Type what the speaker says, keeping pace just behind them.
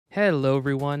Hello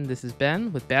everyone, this is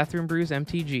Ben with Bathroom Brews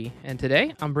MTG, and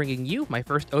today I'm bringing you my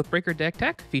first Oathbreaker deck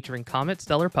tech featuring Comet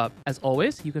Stellar Pup. As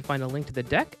always, you can find a link to the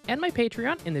deck and my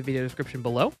Patreon in the video description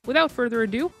below. Without further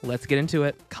ado, let's get into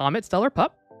it. Comet Stellar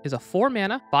Pup is a 4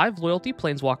 mana, 5 loyalty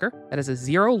planeswalker that has a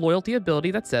 0 loyalty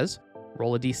ability that says,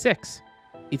 roll a d6.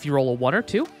 If you roll a 1 or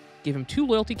 2, give him 2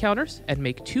 loyalty counters, and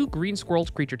make 2 green squirrel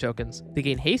creature tokens. They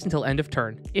gain haste until end of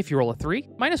turn. If you roll a 3,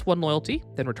 -1 loyalty,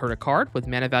 then return a card with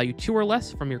mana value 2 or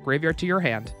less from your graveyard to your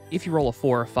hand. If you roll a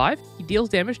 4 or 5, he deals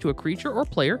damage to a creature or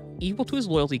player equal to his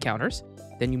loyalty counters,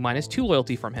 then you -2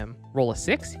 loyalty from him. Roll a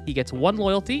 6, he gets 1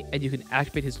 loyalty, and you can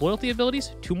activate his loyalty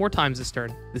abilities 2 more times this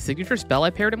turn. The signature spell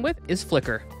I paired him with is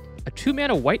Flicker, a 2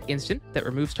 mana white instant that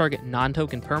removes target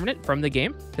non-token permanent from the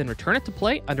game, then return it to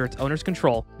play under its owner's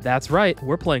control. That's right,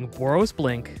 we're playing Boros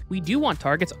Blink. We do want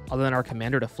targets other than our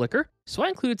commander to flicker, so I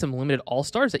included some limited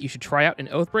all-stars that you should try out in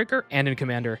Oathbreaker and in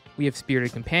Commander. We have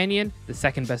Spirited Companion, the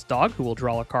second best dog who will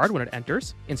draw a card when it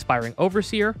enters, Inspiring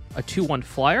Overseer, a 2/1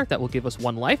 flyer that will give us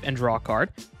 1 life and draw a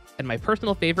card, and my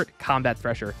personal favorite, Combat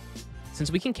Thresher. Since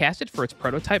we can cast it for its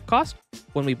prototype cost,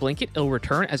 when we blink it, it'll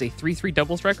return as a 3/3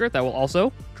 double striker that will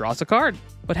also draw us a card.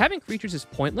 But having creatures is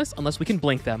pointless unless we can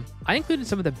blink them. I included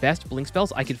some of the best blink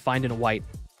spells I could find in white.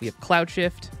 We have Cloud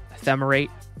Shift,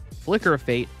 Ephemerate, Flicker of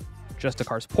Fate,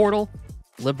 Justicar's Portal,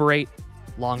 Liberate,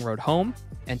 Long Road Home,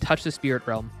 and Touch the Spirit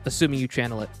Realm, assuming you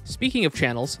channel it. Speaking of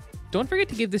channels, don't forget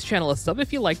to give this channel a sub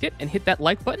if you liked it, and hit that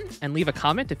like button and leave a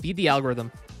comment to feed the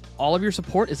algorithm. All of your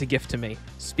support is a gift to me.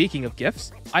 Speaking of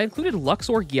gifts, I included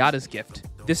Luxor Gyada's gift.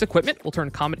 This equipment will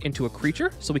turn Comet into a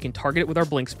creature so we can target it with our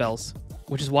blink spells,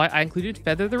 which is why I included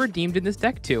Feather the Redeemed in this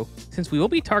deck too. Since we will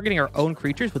be targeting our own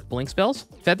creatures with blink spells,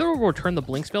 Feather will return the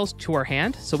blink spells to our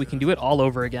hand so we can do it all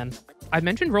over again. I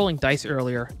mentioned rolling dice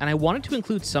earlier, and I wanted to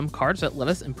include some cards that let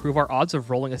us improve our odds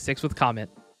of rolling a 6 with Comet.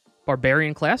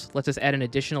 Barbarian class lets us add an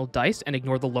additional dice and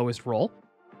ignore the lowest roll,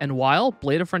 and while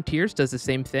Blade of Frontiers does the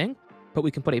same thing, but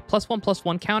we can put a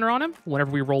 +1/+1 counter on him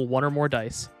whenever we roll 1 or more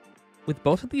dice. With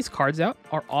both of these cards out,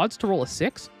 our odds to roll a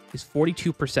 6 is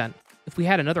 42%. If we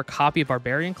had another copy of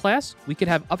Barbarian class, we could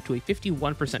have up to a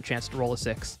 51% chance to roll a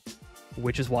 6,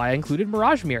 which is why I included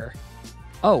Mirage Mirror.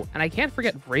 Oh, and I can't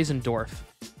forget Brazendorf.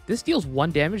 This deals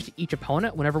 1 damage to each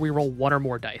opponent whenever we roll 1 or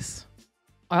more dice.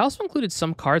 I also included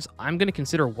some cards I'm going to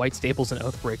consider white staples in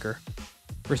Oathbreaker.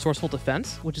 Resourceful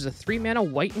Defense, which is a 3 mana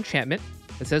white enchantment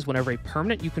that says whenever a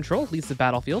permanent you control leaves the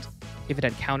battlefield, if it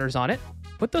had counters on it,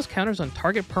 put those counters on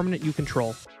target permanent you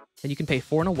control. Then you can pay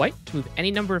 4 and a white to move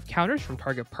any number of counters from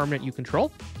target permanent you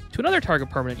control to another target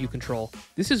permanent you control.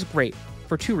 This is great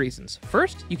for 2 reasons.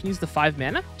 First, you can use the 5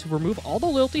 mana to remove all the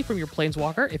loyalty from your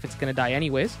planeswalker if it's going to die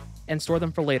anyways, and store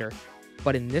them for later.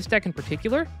 But in this deck in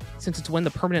particular, since it's when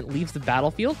the permanent leaves the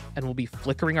battlefield and will be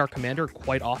flickering our commander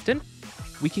quite often,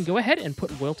 we can go ahead and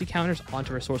put loyalty counters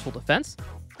onto Resourceful Defense,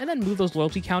 and then move those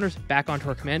loyalty counters back onto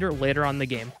our commander later on in the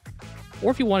game. Or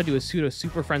if you want to do a pseudo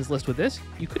Super Friends list with this,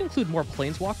 you could include more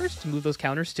planeswalkers to move those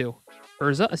counters too.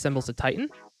 Urza Assembles a Titan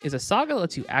is a saga that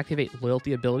lets you activate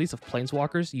loyalty abilities of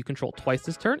planeswalkers you control twice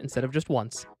this turn instead of just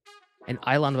once. And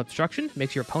Island of Obstruction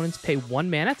makes your opponents pay 1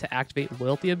 mana to activate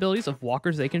loyalty abilities of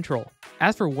walkers they control.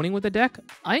 As for winning with the deck,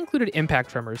 I included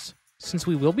Impact Tremors. Since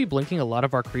we will be blinking a lot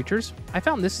of our creatures, I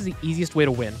found this is the easiest way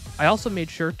to win. I also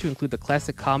made sure to include the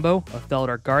classic combo of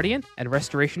Felidar Guardian and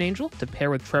Restoration Angel to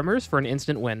pair with Tremors for an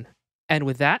instant win. And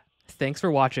with that, thanks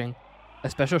for watching.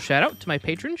 A special shout out to my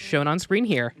patrons shown on screen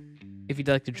here. If you'd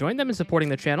like to join them in supporting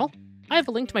the channel, I have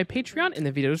a link to my Patreon in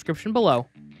the video description below.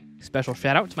 Special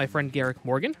shout out to my friend Garrick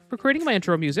Morgan for creating my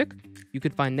intro music. You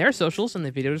can find their socials in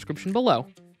the video description below.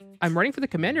 I'm writing for the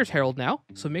Commander's Herald now,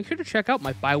 so make sure to check out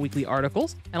my bi-weekly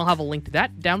articles, and I'll have a link to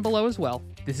that down below as well.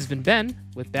 This has been Ben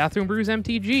with Bathroom Brews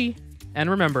MTG, and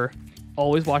remember,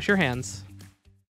 always wash your hands.